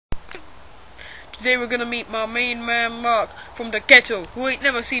Today we're gonna meet my main man Mark from the ghetto, who ain't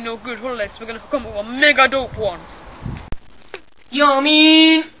never seen no good holidays, so we're gonna come up with a mega dope one.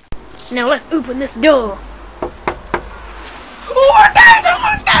 Yummy! Now let's open this door. Oh my days! Oh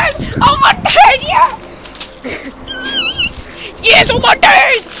my days! Oh my days! Yeah! Yes! Oh my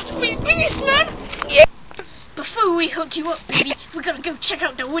days! Sweet beast, man! Yeah! Before we hook you up, baby, we're gonna go check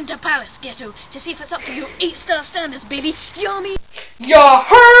out the Winter Palace ghetto to see if it's up to your 8-star standards, baby. Yummy! Ya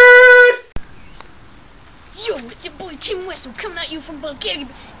heard? Yo, it's your boy Tim Westwood coming at you from Bulgaria,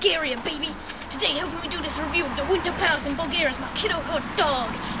 baby. Today, helping me do this review of the Winter Palace in Bulgaria is my kiddo hot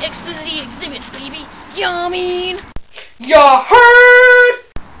dog, Xzibit, baby. Yummy! Ya heard?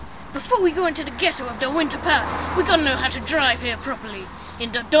 Before we go into the ghetto of the Winter Palace, we gotta know how to drive here properly,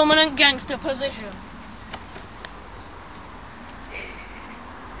 in the dominant gangster position.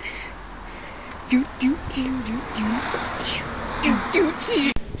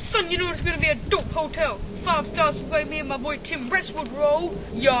 Son, you know it's gonna be a dope hotel. 5 stars by me and my boy Tim Westwood roll.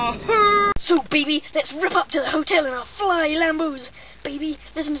 Ya heard? So, baby, let's rip up to the hotel in our fly Lambos. Baby,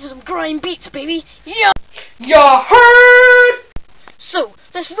 listen to some grime beats, baby. Yeah. Ya heard? So,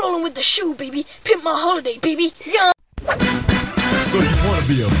 let's roll on with the show, baby. Pimp my holiday, baby. Yeah. So you wanna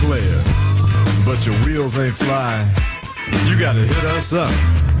be a player, but your wheels ain't flying. You gotta hit us up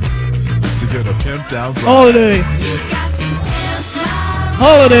to get a pimped out ride. Holiday!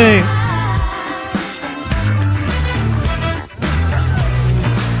 Holiday!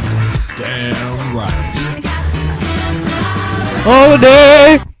 Damn right.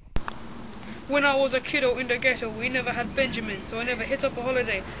 Holiday! When I was a kiddo in the ghetto, we never had Benjamin, so I never hit up a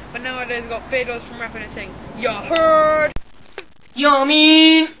holiday. But nowadays I got $8 from rapping and saying, ya heard?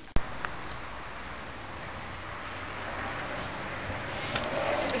 Yummy!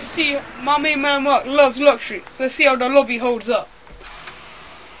 Let's see, my main man Mark loves luxury, so let's see how the lobby holds up.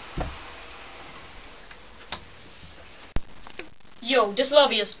 Yo, this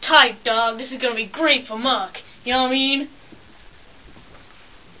lobby is tight, dog. This is gonna be great for Mark. You know what I mean?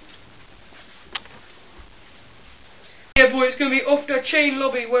 Yeah, boy, it's gonna be off the chain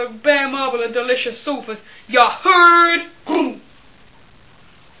lobby with bare marble and delicious sofas. Ya heard?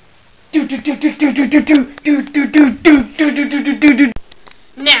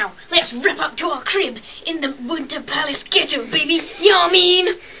 Now, let's rip up to our crib in the Winter Palace ghetto, baby. You know what I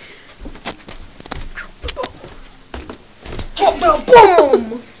mean? Drop the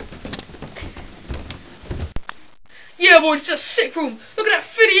bomb! Yeah, boy, it's a sick room. Look at that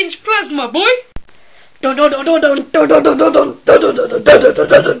 30-inch plasma, boy. Look at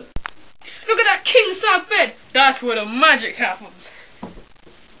that king-size bed. That's where the magic happens.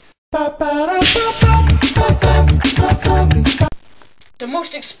 The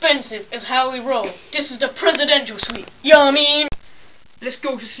most expensive is how we roll. This is the presidential suite. You know what I mean? Let's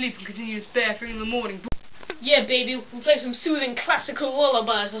go to sleep and continue this bear thing in the morning. Yeah, baby. We'll play some soothing classical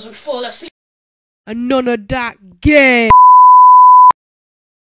lullabies as we fall asleep. And none of that gay.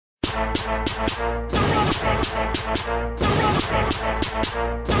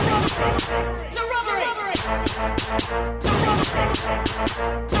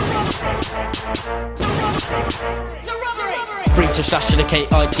 British slash the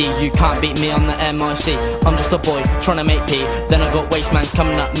KID, you can't beat me on the MIC. I'm just a boy trying to make P. Then I got wastemans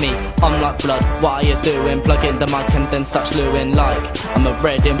coming at me. I'm like blood, what are you doing? Plug in the mic and then start slewing like I'm a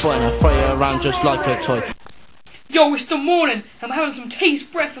Reading boy and I throw you around just like a toy. Yo, it's the morning. I'm having some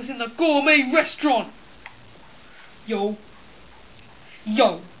taste breakfast in the gourmet restaurant. Yo.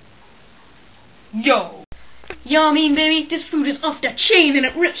 Yo. Yo. You know what I mean, baby? This food is off the chain and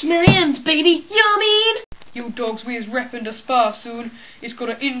it rips my hands, baby. You know what I mean? You dogs, we is repping the spa soon. It's got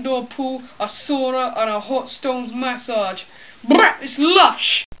an indoor pool, a sauna, and a hot stones massage. Brah, it's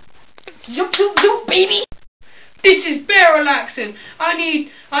lush. Zoop, zoop, zoop, baby. This is bear relaxing. I need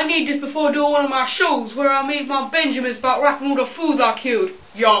this before doing one of my shows where I make my Benjamins about rapping all the fools I killed.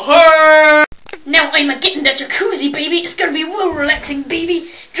 You heard? Now I'm a getting the jacuzzi, baby. It's gonna be real relaxing, baby.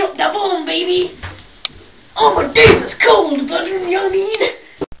 Drop the bomb, baby. Oh my days, it's cold, but you know what I mean?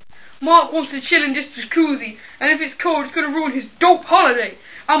 Mark wants to chill in this jacuzzi, and if it's cold, it's gonna ruin his dope holiday.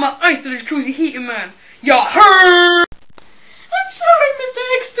 I'm an ice to the jacuzzi heating man. You heard? I'm sorry, Mr.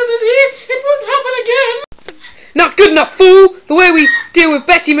 Xzibit. It won't happen again. Not good enough, fool! The way we deal with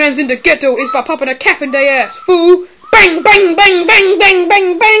Betty mans in the ghetto is by popping a cap in their ass, fool! Bang, bang, bang, bang, bang,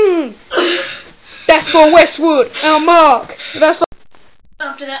 bang, bang! That's for Westwood and Mark. That's for...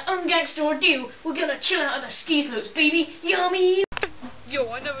 After that ungangster ordeal, we're gonna chill out on the ski slopes, baby. You know what I mean? Yo,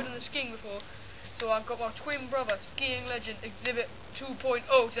 I never done skiing before, so I've got my twin brother, skiing legend Xzibit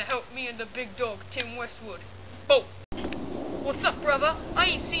 2.0 to help me and the big dog, Tim Westwood. Boom! What's up, brother? I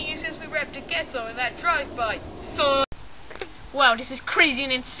ain't seen you since we were rep the ghetto in that drive-by, son. Wow, this is crazy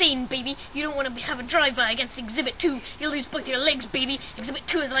and insane, baby. You don't want to have a drive-by against Xzibit 2. You'll lose both your legs, baby. Xzibit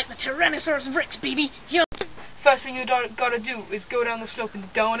 2 is like the Tyrannosaurus Rex, baby. Yo. First thing you gotta do is go down the slope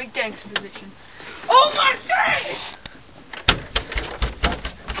and down a gangster position. Oh my face!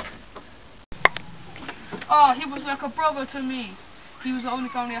 Oh, he was like a brother to me. He was the only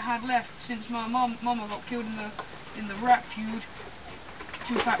family I had left since my mama got killed in the rap feud.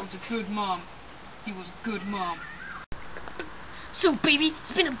 Tupac was a good mom. He was a good mom. So, baby,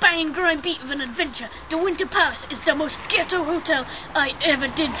 it's been a banging grind beat of an adventure. The Winter Palace is the most ghetto hotel I ever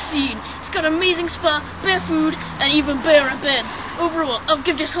did see. It's got amazing spa, bare food, and even barer beds. Overall, I'll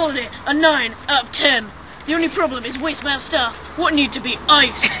give this holiday a 9 out of 10. The only problem is wasteman staff. What need to be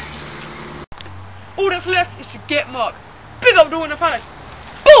iced? All that's left is to get Mark. Big up the Winter Palace.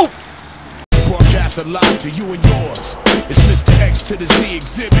 Boom! Broadcast live to you and yours. It's Mr. X to the Z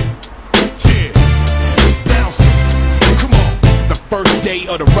Xzibit. Yeah. Bouncing. Come on. The first day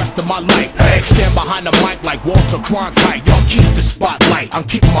of the rest of my life. X stand behind the mic like Walter Cronkite. Y'all keep the spotlight. I'm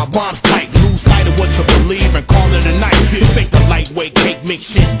keeping my rhymes tight. Lose sight of what you believe and call it a night. This ain't the lightweight cake mix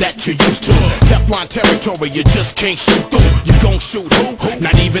shit that you're used to. Teflon territory, you just can't shoot through. You gon' shoot who?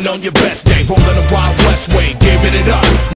 Not even on your best day. Rolling the Wild West way, giving it up.